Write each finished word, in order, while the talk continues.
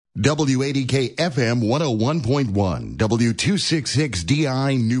WADK FM 101.1,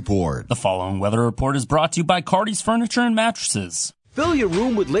 W266DI Newport. The following weather report is brought to you by Cardi's Furniture and Mattresses. Fill your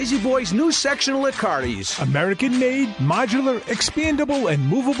room with Lazy Boy's new sectional at Cardi's. American-made, modular, expandable, and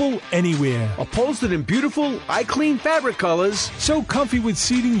movable anywhere. Upholstered in beautiful, eye-clean fabric colors. So comfy with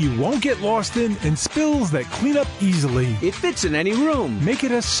seating you won't get lost in and spills that clean up easily. It fits in any room. Make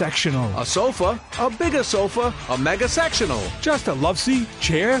it a sectional. A sofa, a bigger sofa, a mega sectional. Just a love seat,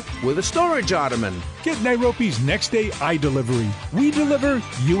 chair, with a storage ottoman. Get Nairobi's next day eye delivery. We deliver,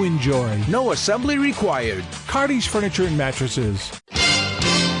 you enjoy. No assembly required. Cardi's Furniture and Mattresses.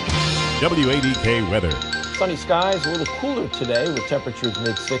 WADK weather. Sunny skies, a little cooler today with temperatures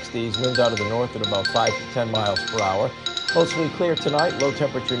mid-60s, winds out of the north at about 5 to 10 miles per hour. Mostly clear tonight, low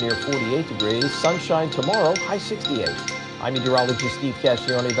temperature near 48 degrees. Sunshine tomorrow, high 68. I'm meteorologist Steve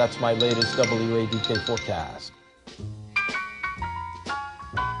Cascione. That's my latest WADK forecast.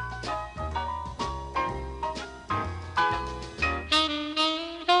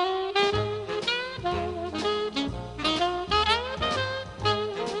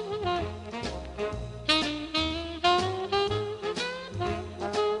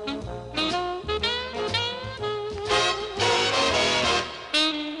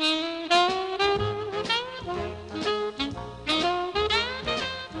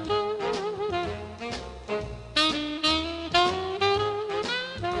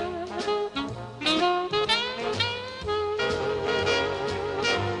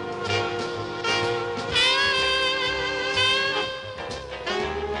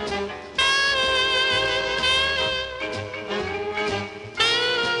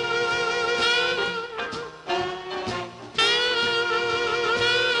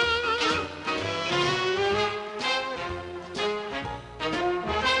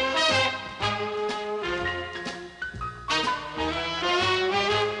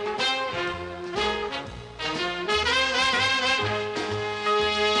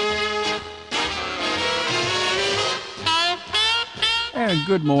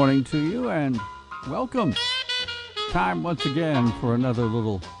 Good morning to you and welcome. Time once again for another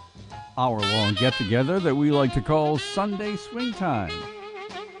little hour-long get-together that we like to call Sunday Swing Time.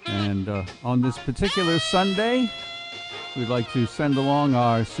 And on this particular Sunday, we'd like to send along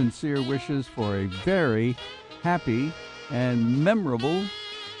our sincere wishes for a very happy and memorable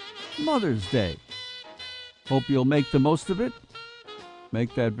Mother's Day. Hope you'll make the most of it.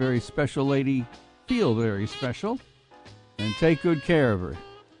 Make that very special lady feel very special. And take good care of her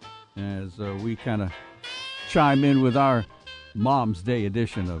as we kind of chime in with our Mom's Day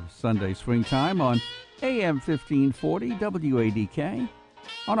edition of Sunday Swing Time on AM 1540 WADK,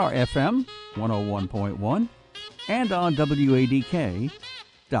 on our FM 101.1, and on WADK.com.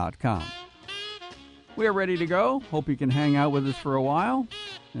 We're ready to go. Hope you can hang out with us for a while,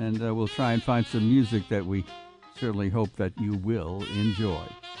 and we'll try and find some music that we certainly hope that you will enjoy.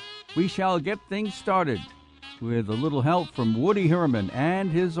 We shall get things started with a little help from Woody Herman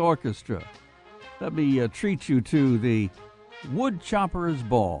and his orchestra. Let me treat you to the Woodchopper's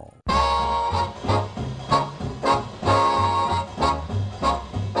Ball.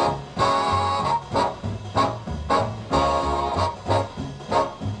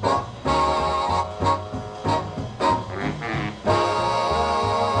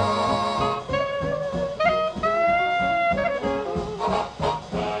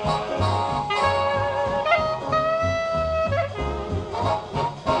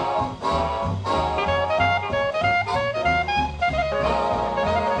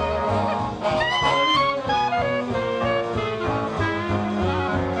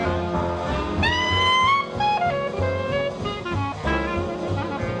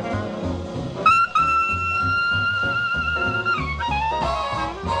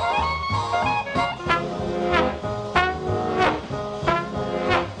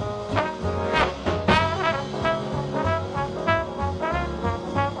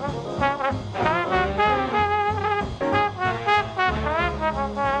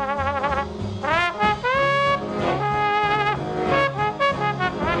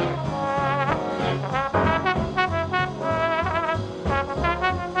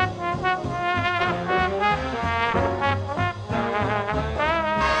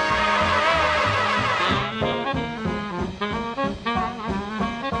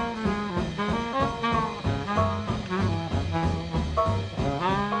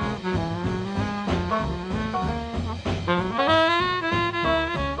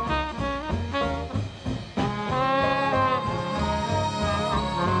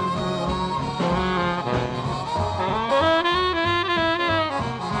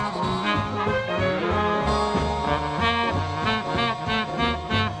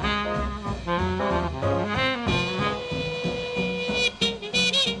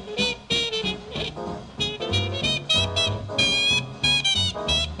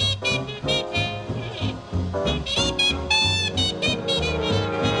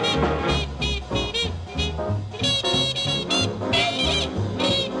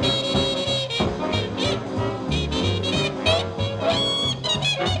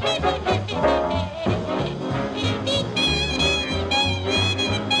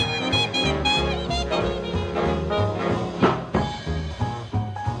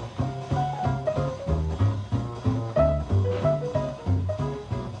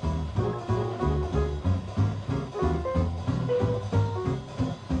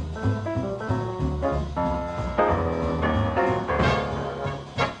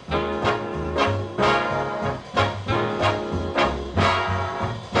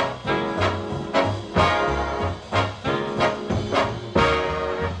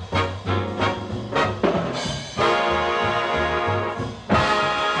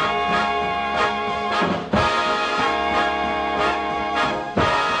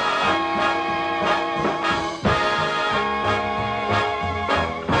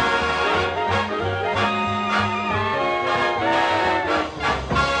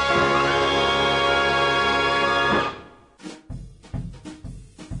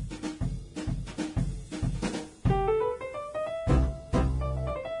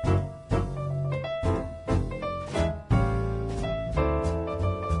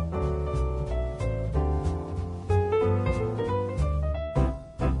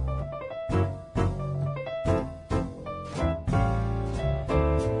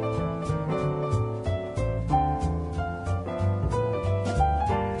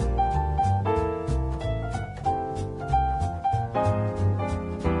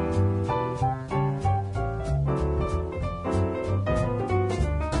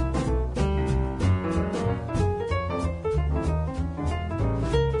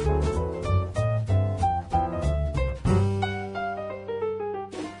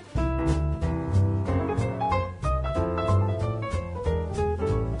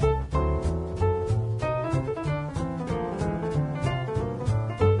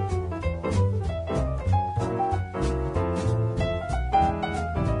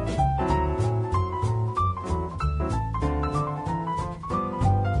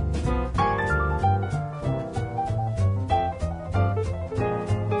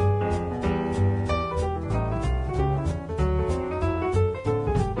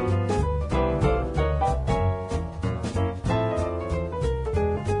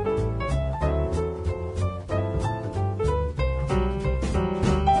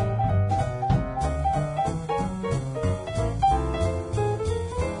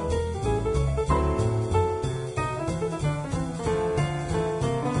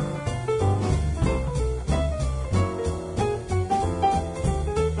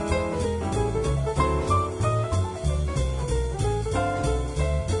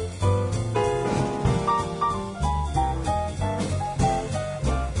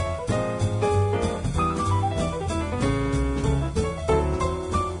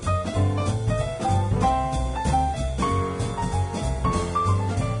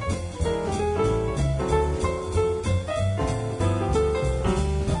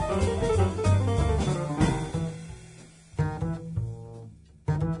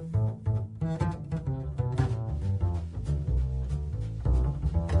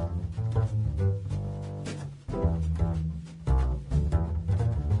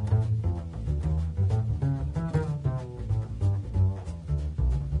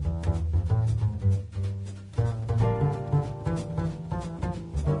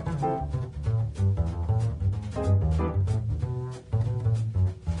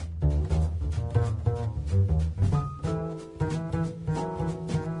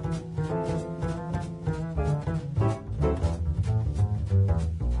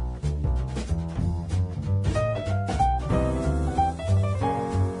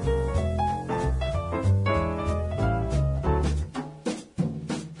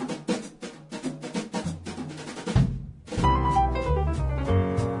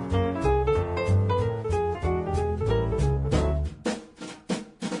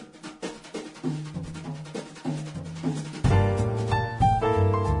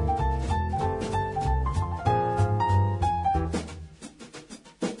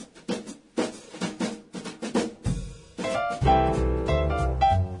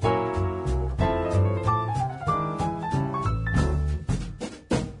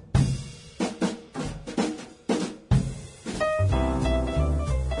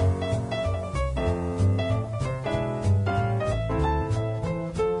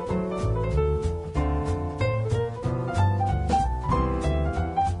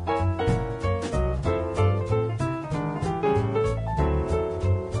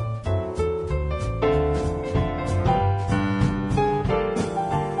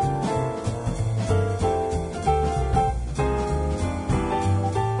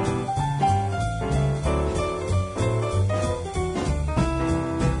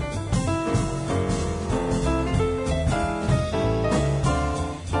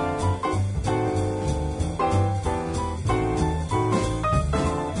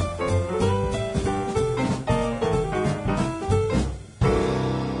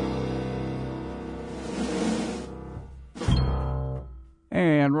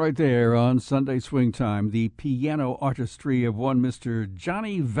 man right there on Sunday Swing Time, the piano artistry of one Mr.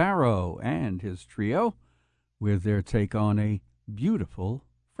 Johnny Varro and his trio with their take on A Beautiful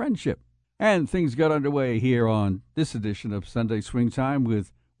Friendship. And things got underway here on this edition of Sunday Swing Time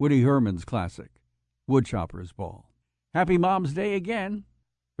with Woody Herman's classic, Woodchopper's Ball. Happy Mom's Day again.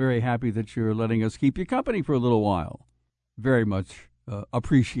 Very happy that you're letting us keep you company for a little while. Very much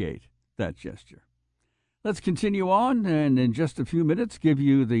appreciate that gesture. Let's continue on, and in just a few minutes give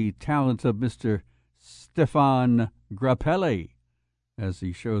you the talent of Mr. Stefan Grappelli as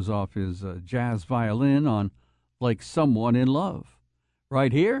he shows off his jazz violin on Like Someone in Love.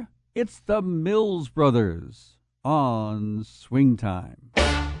 Right here, it's the Mills Brothers on Swing Time.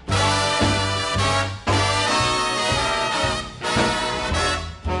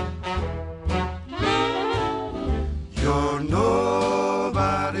 You're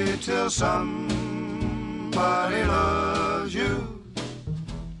nobody till somebody loves you.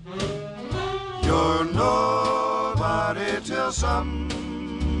 You're nobody till somebody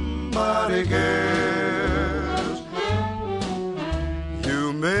cares.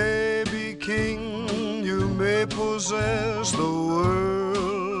 You may be king, you may possess the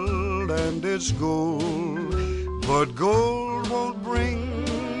world and its gold, but gold won't bring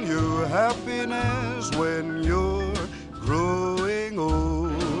you happiness when you're growing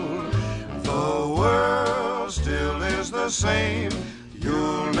old. The world still is the same,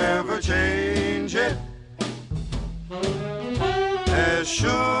 you'll never change it. As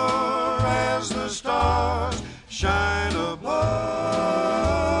sure as the stars shine above,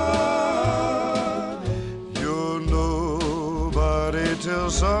 you're nobody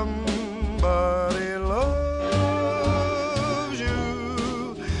till somebody loves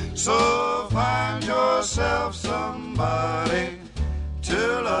you. So find yourself somebody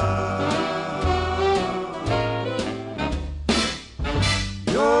to love.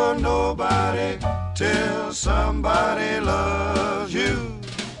 You're nobody till somebody loves you.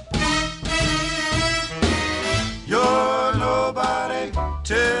 You're nobody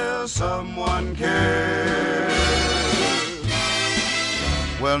till someone cares.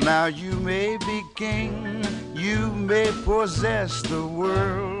 Well, now you may be king, you may possess the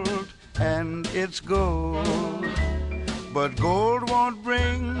world and its gold, but gold won't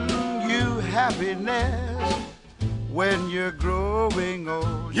bring you happiness when you're growing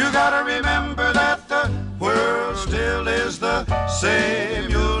old. You gotta remember that the world still is the same,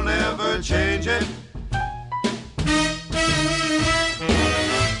 you'll never change it.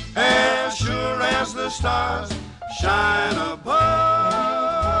 As sure as the stars shine above,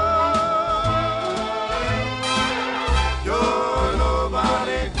 you're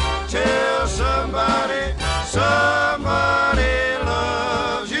nobody till somebody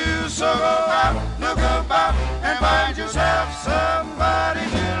loves you. So go out, look about, and find yourself somebody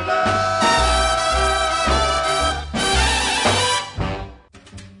to love.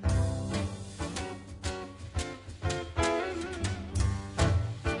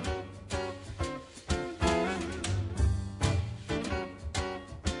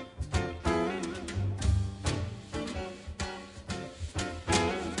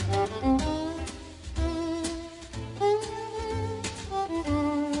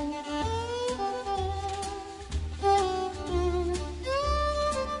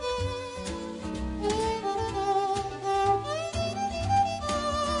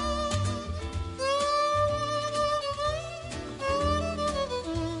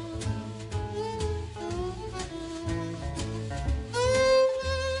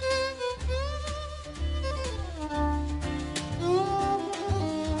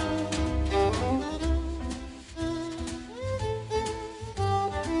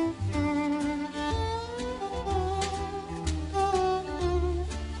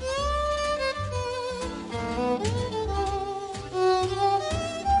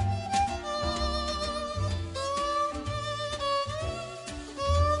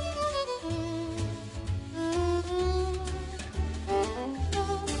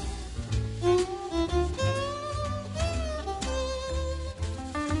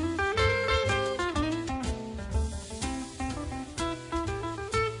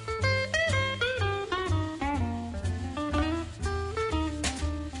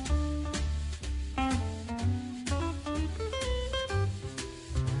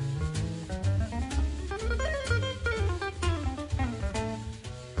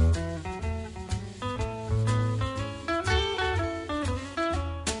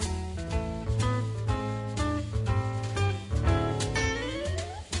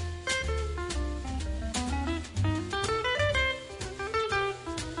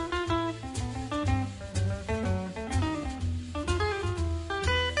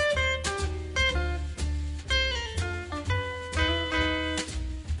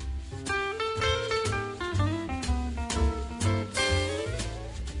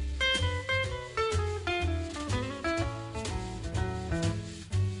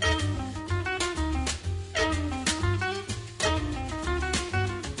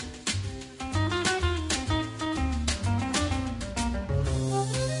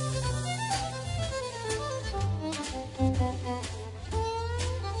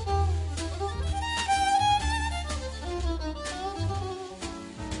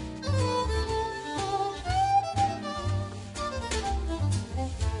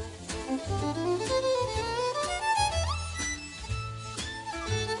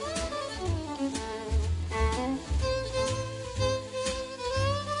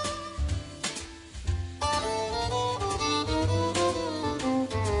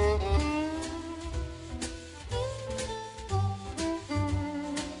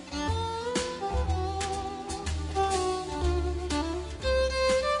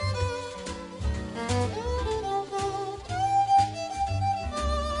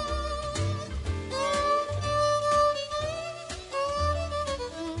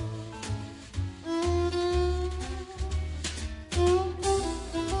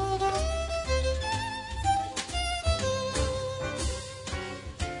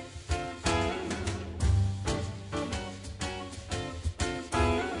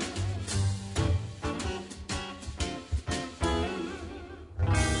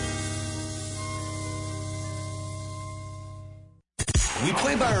 We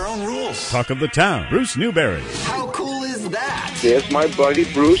play by our own rules. Talk of the town, Bruce Newberry. How cool is that? There's my buddy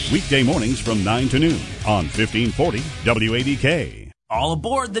Bruce. Weekday mornings from 9 to noon on 1540 WADK. All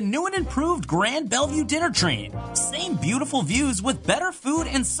aboard the new and improved Grand Bellevue Dinner Train. Same beautiful views with better food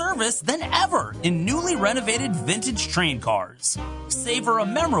and service than ever in newly renovated vintage train cars. Savor a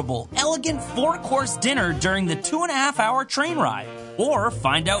memorable, elegant 4-course dinner during the 2.5-hour train ride. Or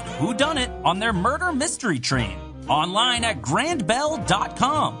find out who done it on their murder mystery train. Online at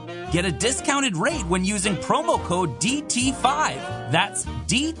grandbell.com. Get a discounted rate when using promo code DT5. That's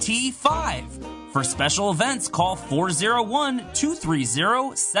DT5. For special events, call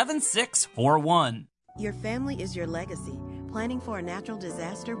 401-230-7641. Your family is your legacy. Planning for a natural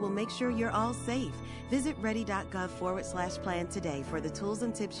disaster will make sure you're all safe. Visit ready.gov/plan today for the tools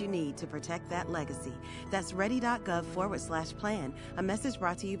and tips you need to protect that legacy. That's ready.gov/plan. A message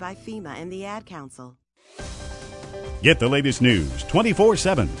brought to you by FEMA and the Ad Council. Get the latest news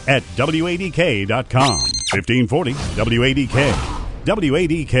 24/7 at WADK.com. 1540 WADK.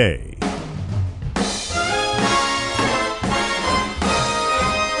 WADK.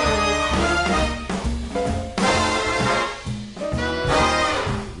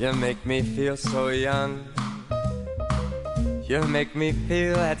 You make me feel so young. You make me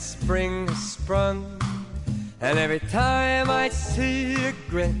feel that spring has sprung. And every time I see you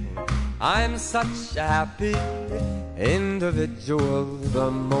grin, I'm such a happy individual. The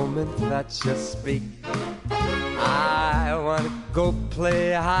moment that you speak, I want to go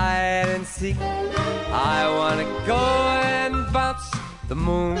play hide and seek. I want to go and bounce the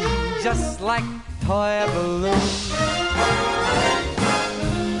moon just like a toy balloon.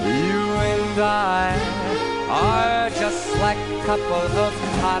 You and I are just like a couple of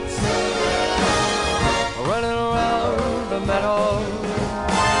tots running around the meadow,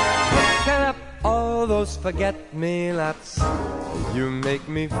 picking up all those forget-me-nots. You make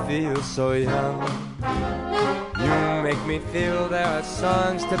me feel so young. You make me feel there are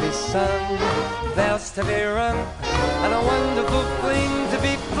songs to be sung, bells to be rung, and a wonderful fling to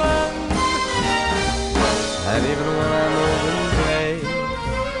be flung. And even when I'm old and gray,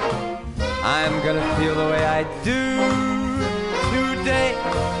 I'm gonna feel the way I do today,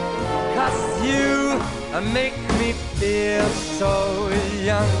 'cause you make me feel so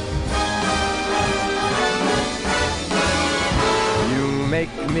young. You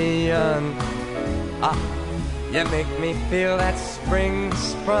make me young. You make me feel that spring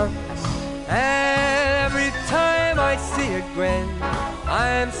sprung. And every time I see you grin,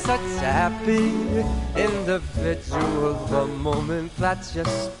 I'm such a happy individual. The moment that you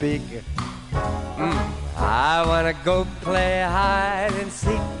speak, I wanna go play hide and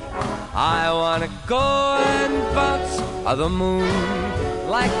seek. I wanna go and bounce the moon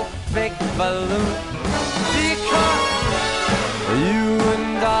like a big balloon, because you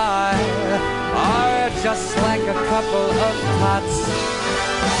and I are just like a couple of tots.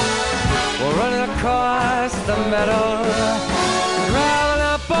 We're running across the meadow, driving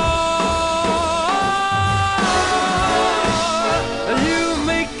a ball.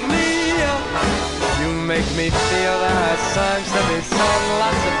 You make me feel there are songs to be sung,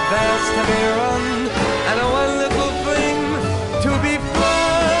 lots of bells to be rung, and a wonderful fling to be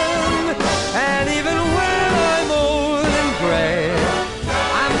flung. And even when I'm old and gray,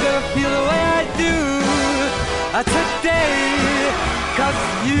 I'm gonna feel the way I do today, 'cause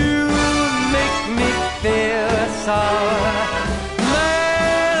you make me feel so.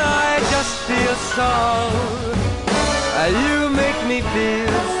 Man, I just feel so. You make me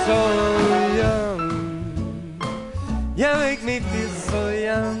feel so young. You make me feel so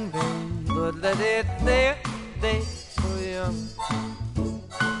young, but let it there, so young.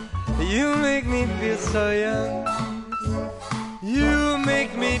 You make me feel so young. You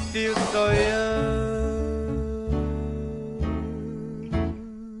make me feel so young.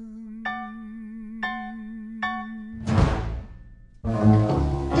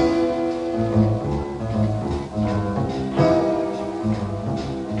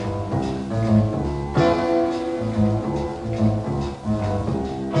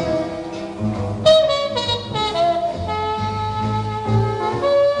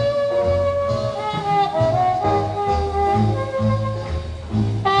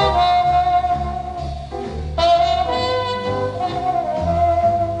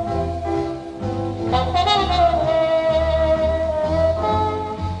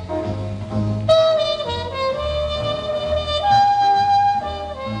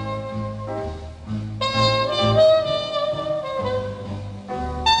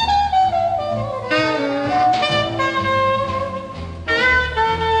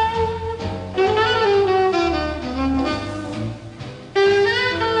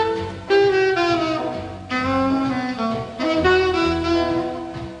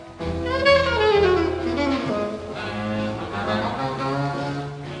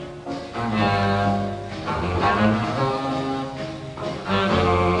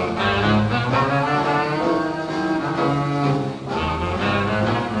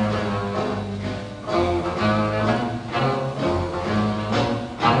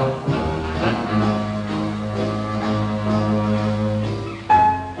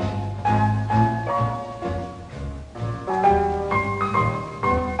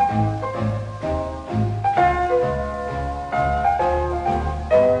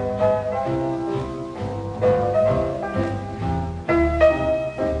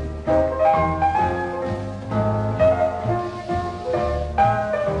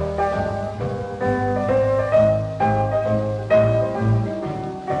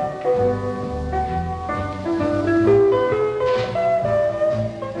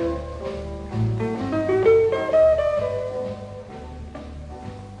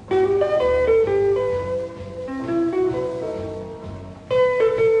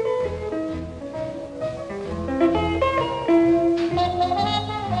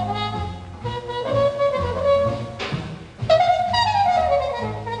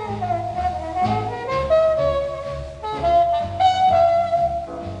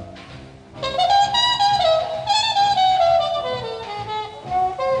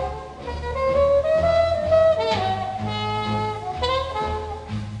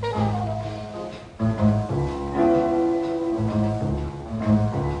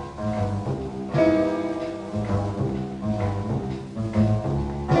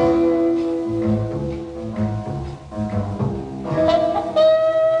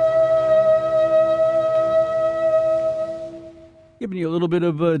 Giving you a little bit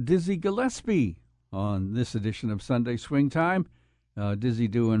of Dizzy Gillespie on this edition of Sunday Swing Time. Dizzy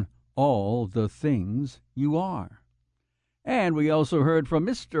doing All the Things You Are. And we also heard from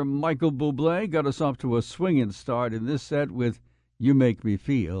Mr. Michael Bublé, got us off to a swinging start in this set with You Make Me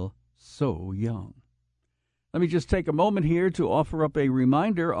Feel So Young. Let me just take a moment here to offer up a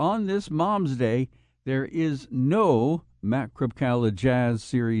reminder on this Mom's Day. There is no Matt Kripkala Jazz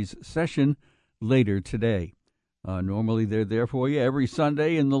Series session later today. Normally they're there for you every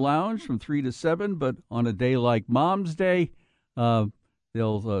Sunday in the lounge from 3 to 7, but on a day like Mom's Day,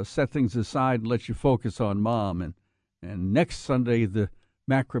 they'll set things aside and let you focus on Mom. And next Sunday, the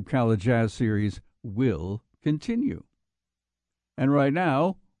Matt Kripkala Jazz Series will continue. And right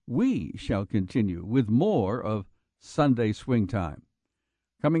now, we shall continue with more of Sunday Swing Time.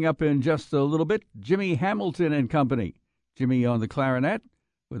 Coming up in just a little bit, Jimmy Hamilton and Company. Jimmy on the clarinet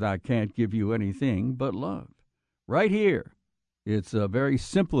with I Can't Give You Anything But Love. Right here, it's a very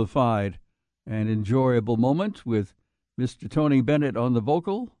simplified and enjoyable moment with Mr. Tony Bennett on the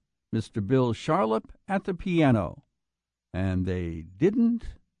vocal, Mr. Bill Charlap at the piano. And they didn't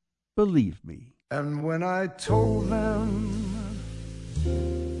believe me. And when I told them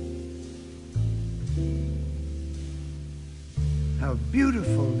how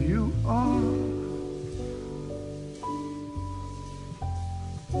beautiful you are,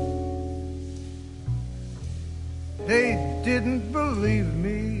 they didn't believe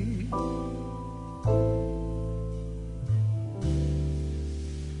me.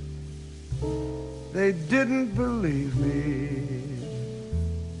 They didn't believe me.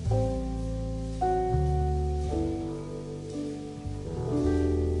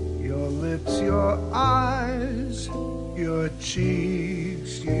 Your lips, your eyes, your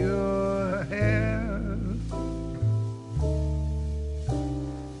cheeks, your hair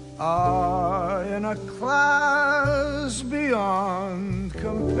are in a class beyond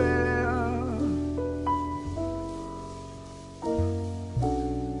compare.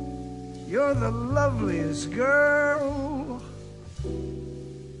 You're the loveliest girl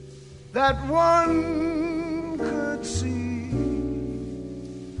that one could see.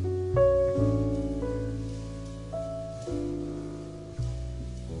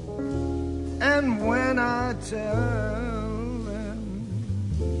 And when I tell them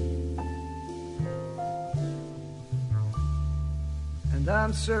and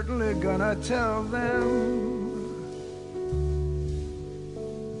I'm certainly gonna tell them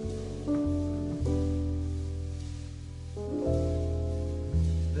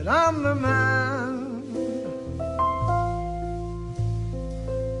that I'm the man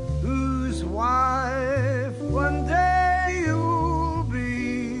whose wife one day you'll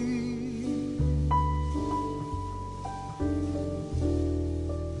be.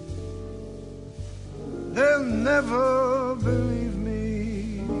 They'll never believe me.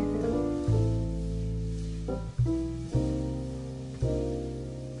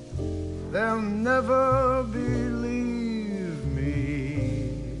 They'll never believe me.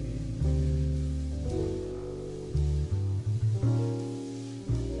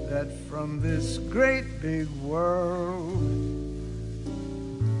 That from this great big world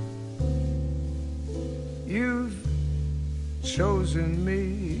you've chosen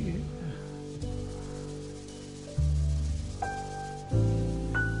me.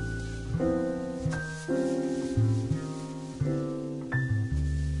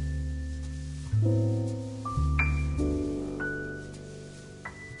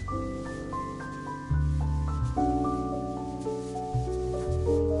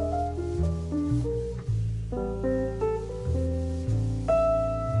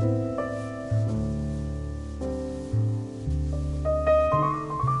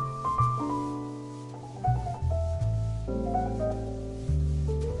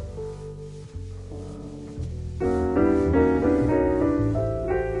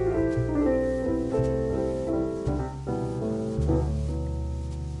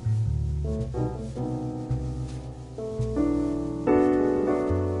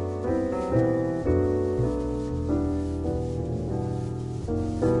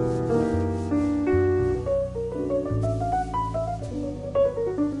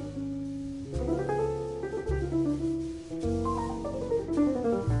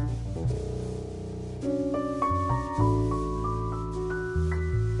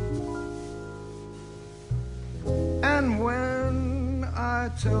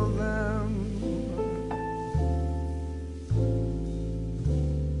 Tell them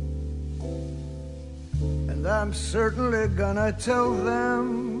and I'm certainly gonna tell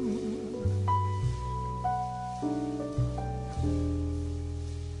them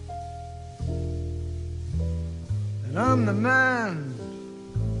and I'm the man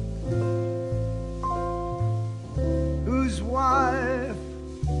whose wife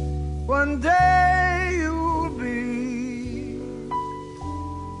one day you'll be.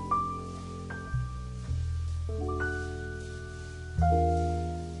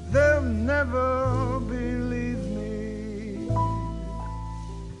 They'll never believe me.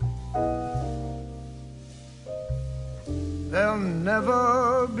 They'll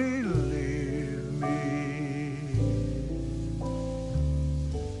never believe me.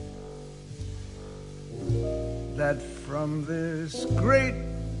 That from this great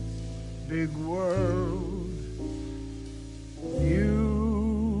big world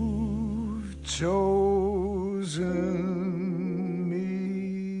you've chosen me.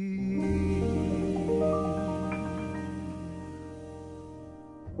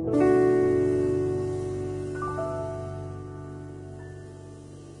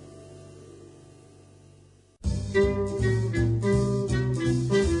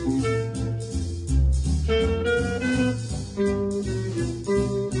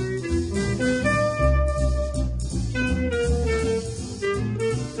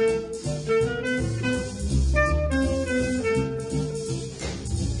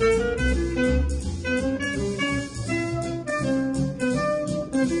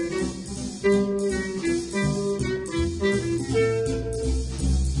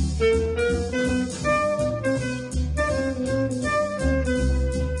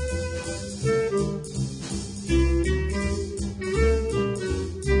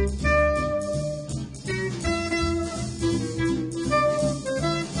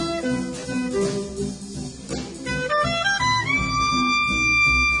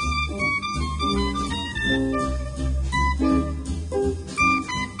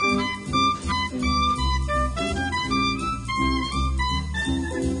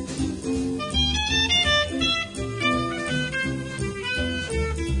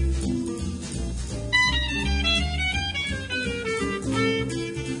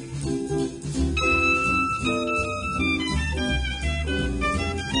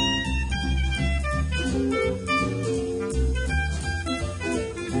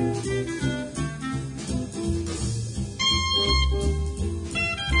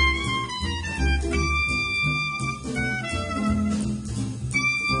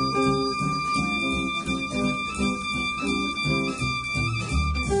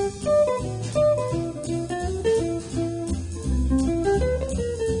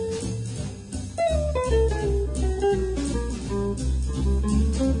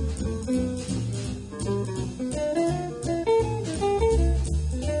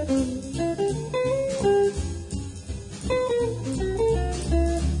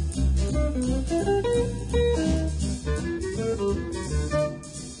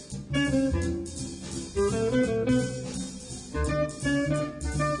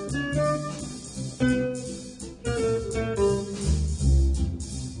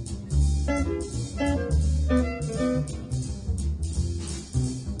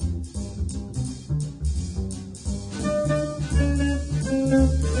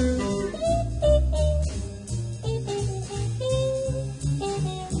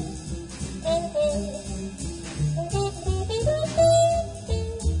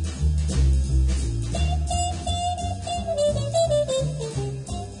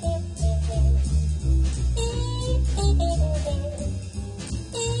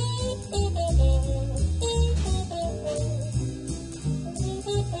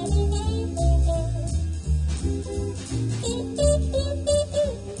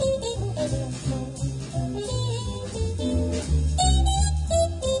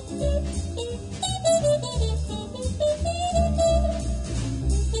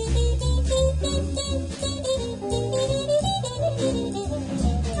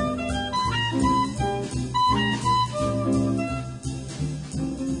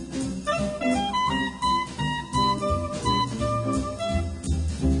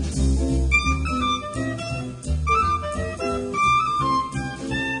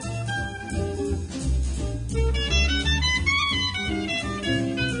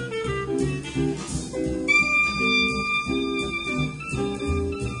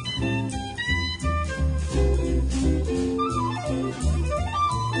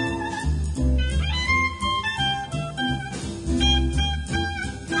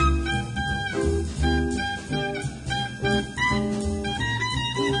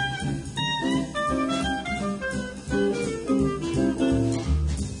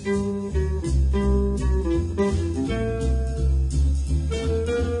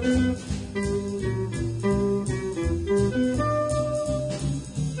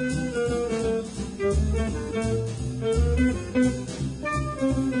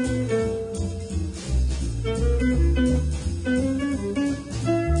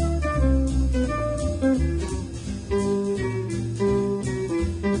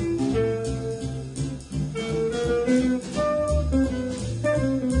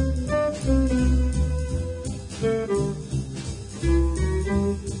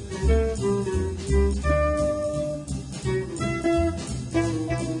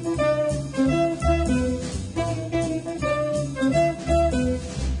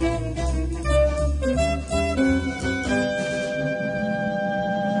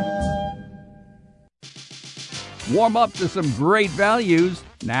 Warm up to some great values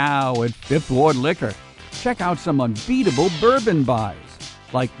now at Fifth Ward Liquor. Check out some unbeatable bourbon buys,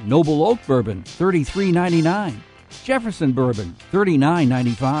 like Noble Oak Bourbon, $33.99. Jefferson Bourbon,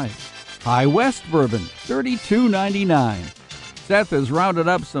 $39.95. High West Bourbon, $32.99. Seth has rounded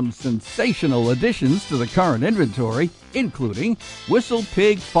up some sensational additions to the current inventory, including Whistle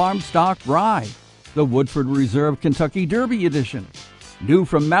Pig Farm Stock Rye, the Woodford Reserve Kentucky Derby Edition. New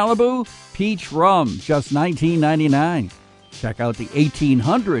from Malibu, Peach Rum, just $19.99. Check out the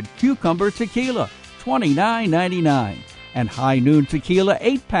 1800 Cucumber Tequila, $29.99. And High Noon Tequila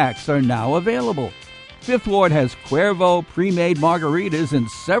 8-packs are now available. Fifth Ward has Cuervo pre-made margaritas in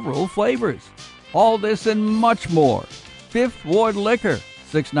several flavors. All this and much more. Fifth Ward Liquor,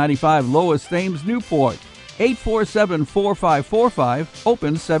 695 Lois Thames, Newport. 847-4545,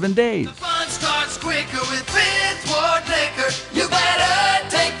 open 7 days. The fun starts quicker with Fifth Ward Liquor. You better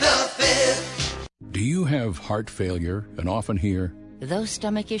take the Fifth. Do you have heart failure and often hear, "Those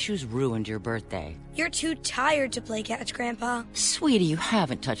stomach issues ruined your birthday"? "You're too tired to play catch, Grandpa." Sweetie, you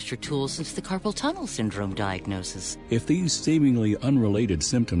haven't touched your tools since the carpal tunnel syndrome diagnosis. If these seemingly unrelated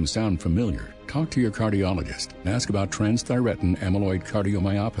symptoms sound familiar, talk to your cardiologist and ask about transthyretin amyloid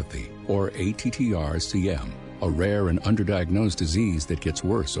cardiomyopathy, or ATTR-CM, a rare and underdiagnosed disease that gets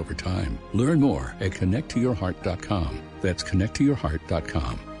worse over time. Learn more at connecttoyourheart.com. That's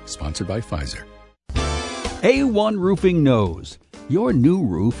connecttoyourheart.com. Sponsored by Pfizer. A1 Roofing knows your new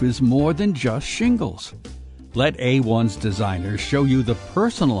roof is more than just shingles. Let A1's designers show you the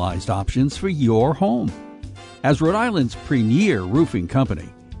personalized options for your home. As Rhode Island's premier roofing company,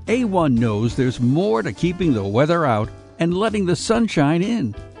 A1 knows there's more to keeping the weather out and letting the sunshine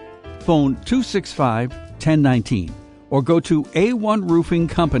in. Phone 265-1019 or go to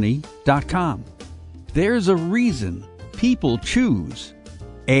a1roofingcompany.com. There's a reason people choose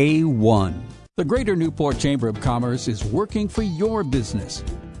A1. The Greater Newport Chamber of Commerce is working for your business.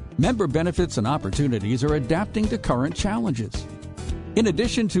 Member benefits and opportunities are adapting to current challenges. In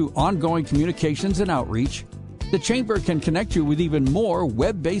addition to ongoing communications and outreach, the Chamber can connect you with even more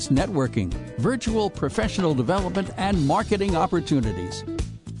web-based networking, virtual professional development, and marketing opportunities.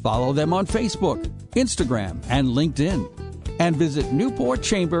 Follow them on Facebook, Instagram, and LinkedIn. And visit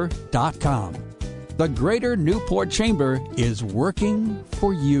newportchamber.com. The Greater Newport Chamber is working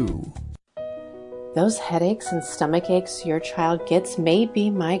for you. Those headaches and stomach aches your child gets may be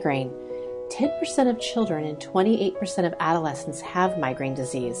migraine. 10% of children and 28% of adolescents have migraine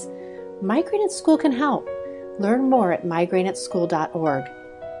disease. Migraine at School can help. Learn more at migraineatschool.org.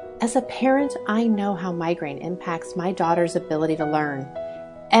 As a parent, I know how migraine impacts my daughter's ability to learn.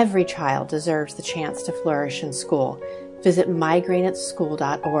 Every child deserves the chance to flourish in school. Visit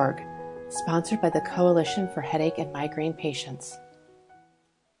migraineatschool.org. Sponsored by the Coalition for Headache and Migraine Patients.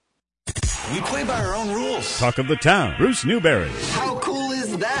 We play by our own rules. Talk of the town, Bruce Newberry. How cool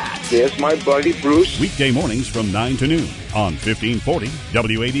is that? There's my buddy Bruce. Weekday mornings from 9 to noon on 1540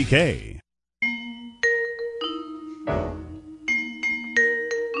 WADK.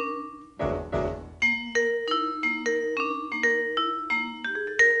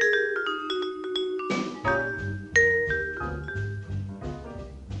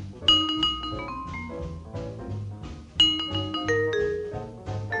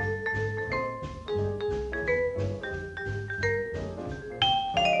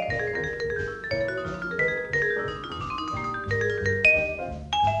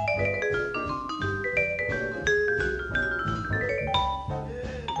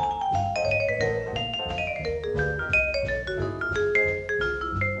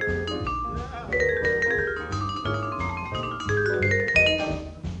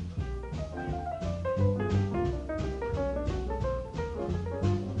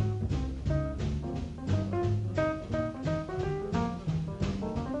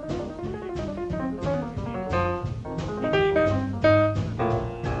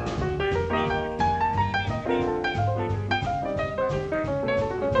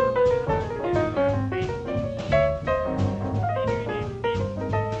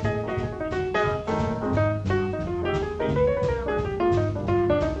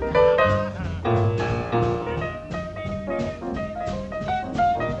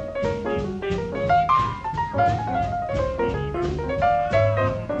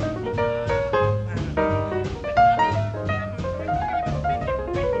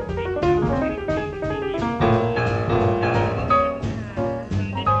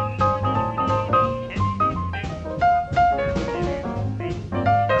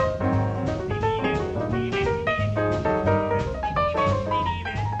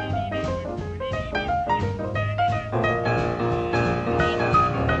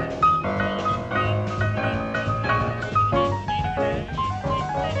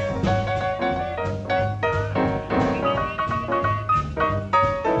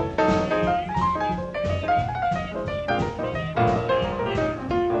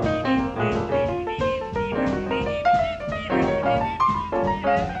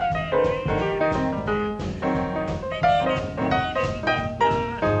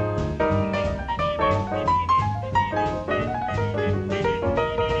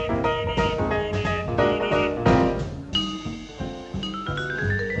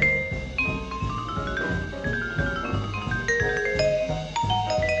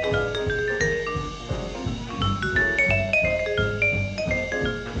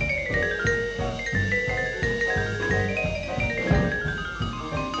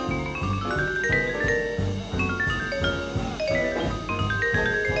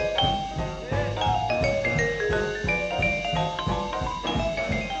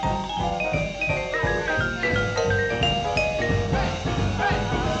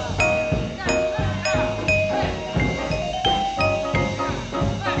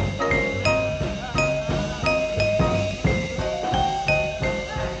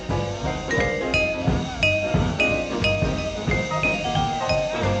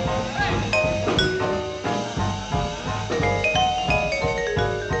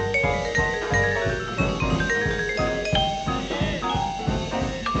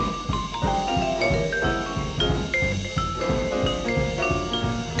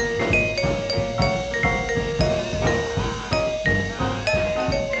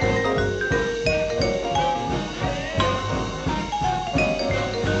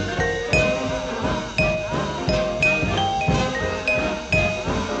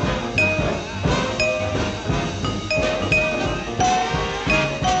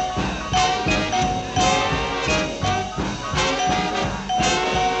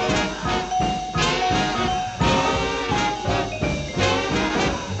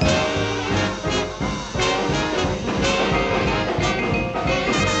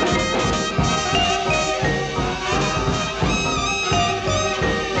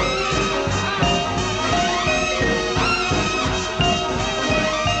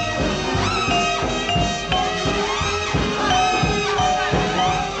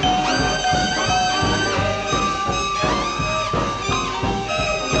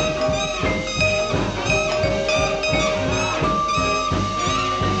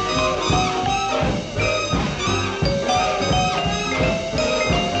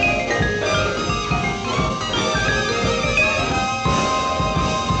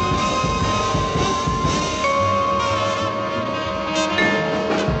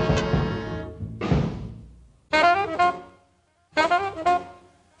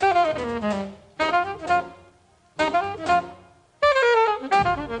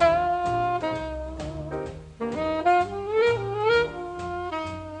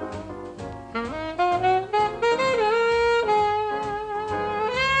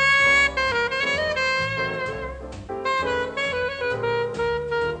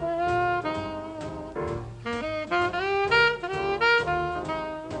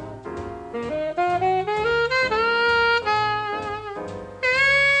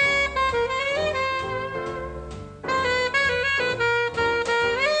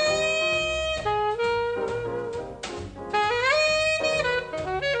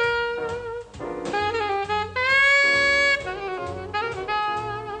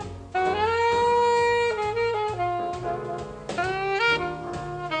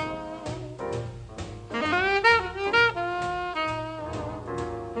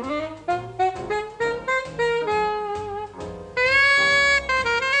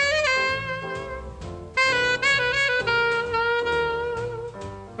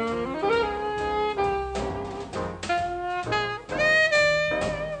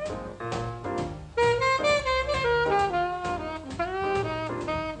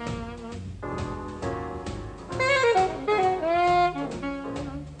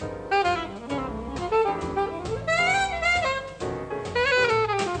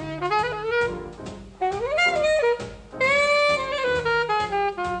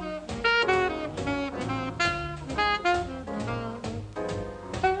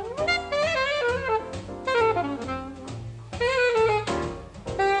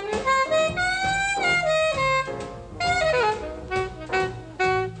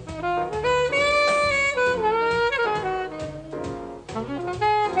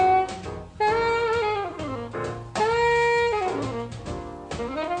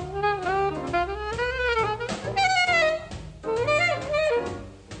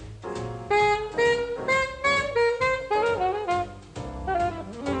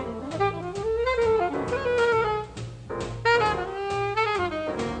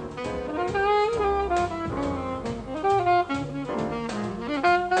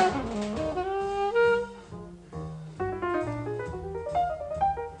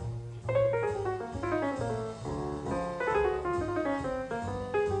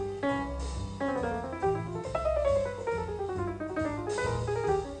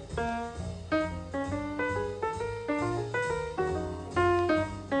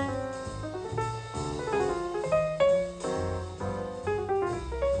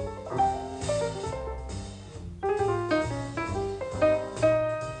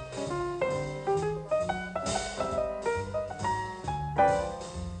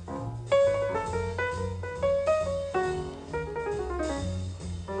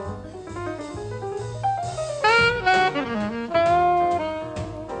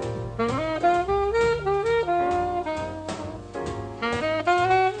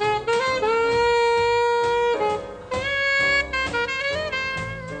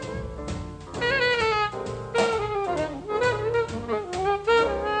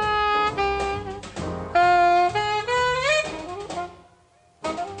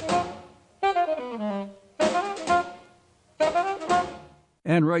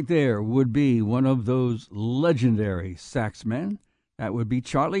 And right there would be one of those legendary saxmen. That would be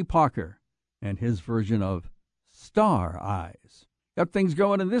Charlie Parker and his version of Star Eyes. Got things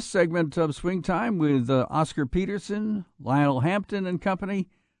going in this segment of Swing Time with Oscar Peterson, Lionel Hampton and company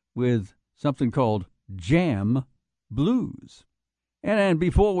with something called Jam Blues. And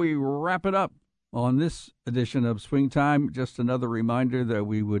before we wrap it up on this edition of Swing Time, just another reminder that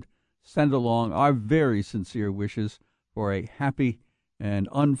we would send along our very sincere wishes for a happy and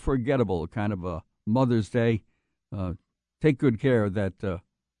unforgettable kind of a Mother's Day. Take good care of that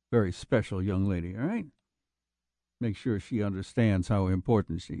very special young lady, all right? Make sure she understands how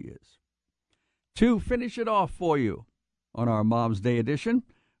important she is. To finish it off for you on our Mom's Day edition,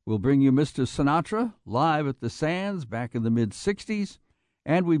 we'll bring you Mr. Sinatra live at the Sands back in the mid-'60s,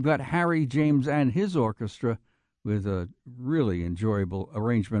 and we've got Harry James and his orchestra with a really enjoyable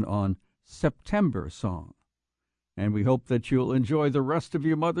arrangement on September Song. And we hope that you'll enjoy the rest of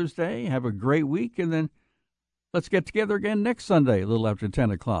your Mother's Day, have a great week, and then let's get together again next Sunday, a little after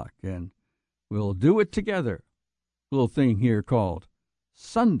 10 o'clock, and we'll do it together. A little thing here called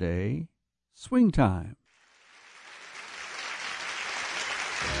Sunday Swing Time.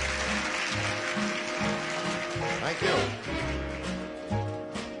 Thank you.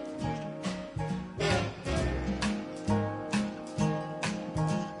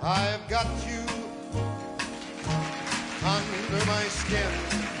 I've got you under my skin.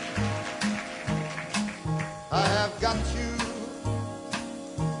 I have got you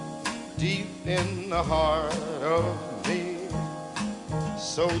deep in the heart of me,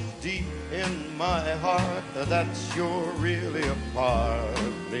 so deep in my heart that you're really a part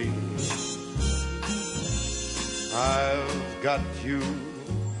of me. I've got you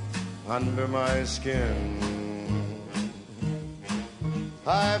under my skin.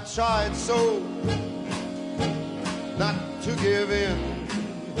 I've tried so not to give in,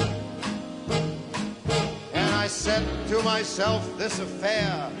 and I said to myself, this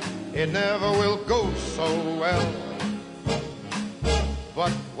affair, it never will go so well.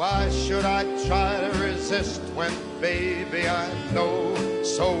 But why should I try to resist when, baby, I know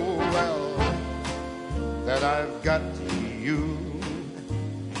so well that I've got you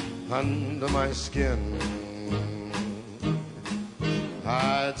under my skin.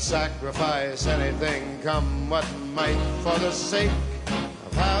 I'd sacrifice anything, come what might, for the sake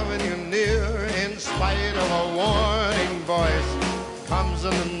of having you near, in spite of a warning voice. Comes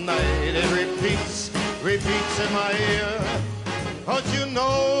in the night, it repeats in my ear. Don't you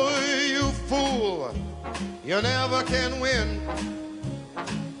know, you fool, you never can win.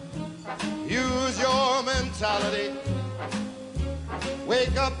 Use your mentality,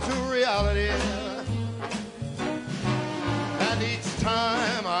 wake up to reality. And each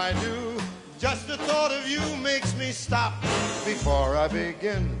time I do, just the thought of you makes me stop before I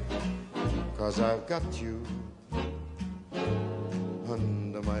begin. 'Cause I've got you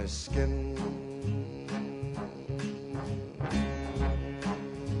under my skin.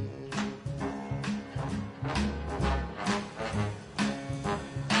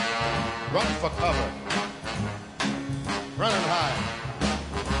 Run for cover, running high.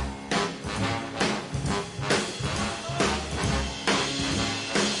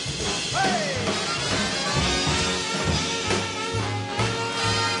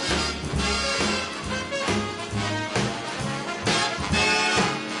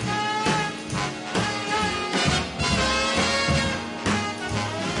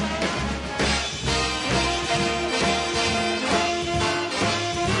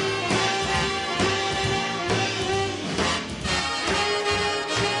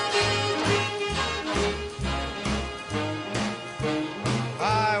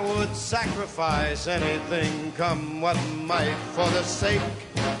 Sacrifice anything, come what might, for the sake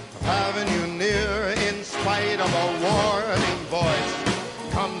of having you near, in spite of a warning voice.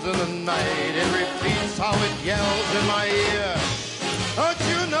 Comes in the night, it repeats how it yells in my ear. Don't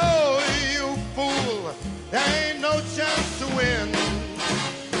you know, you fool, there ain't no chance to win.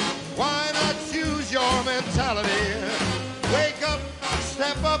 Why not use your mentality? Wake up,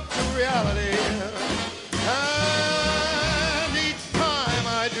 step up to reality.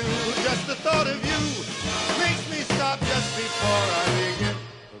 Just the thought of you makes me stop just before I begin.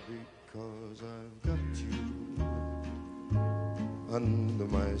 Because I've got you under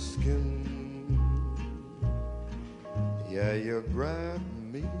my skin. Yeah, you grab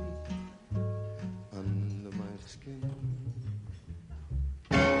me under my skin.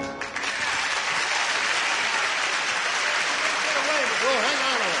 Whoa, hang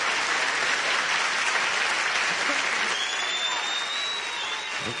on a minute.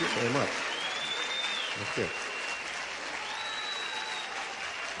 Thank you very much. That's it.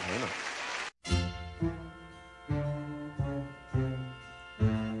 I know.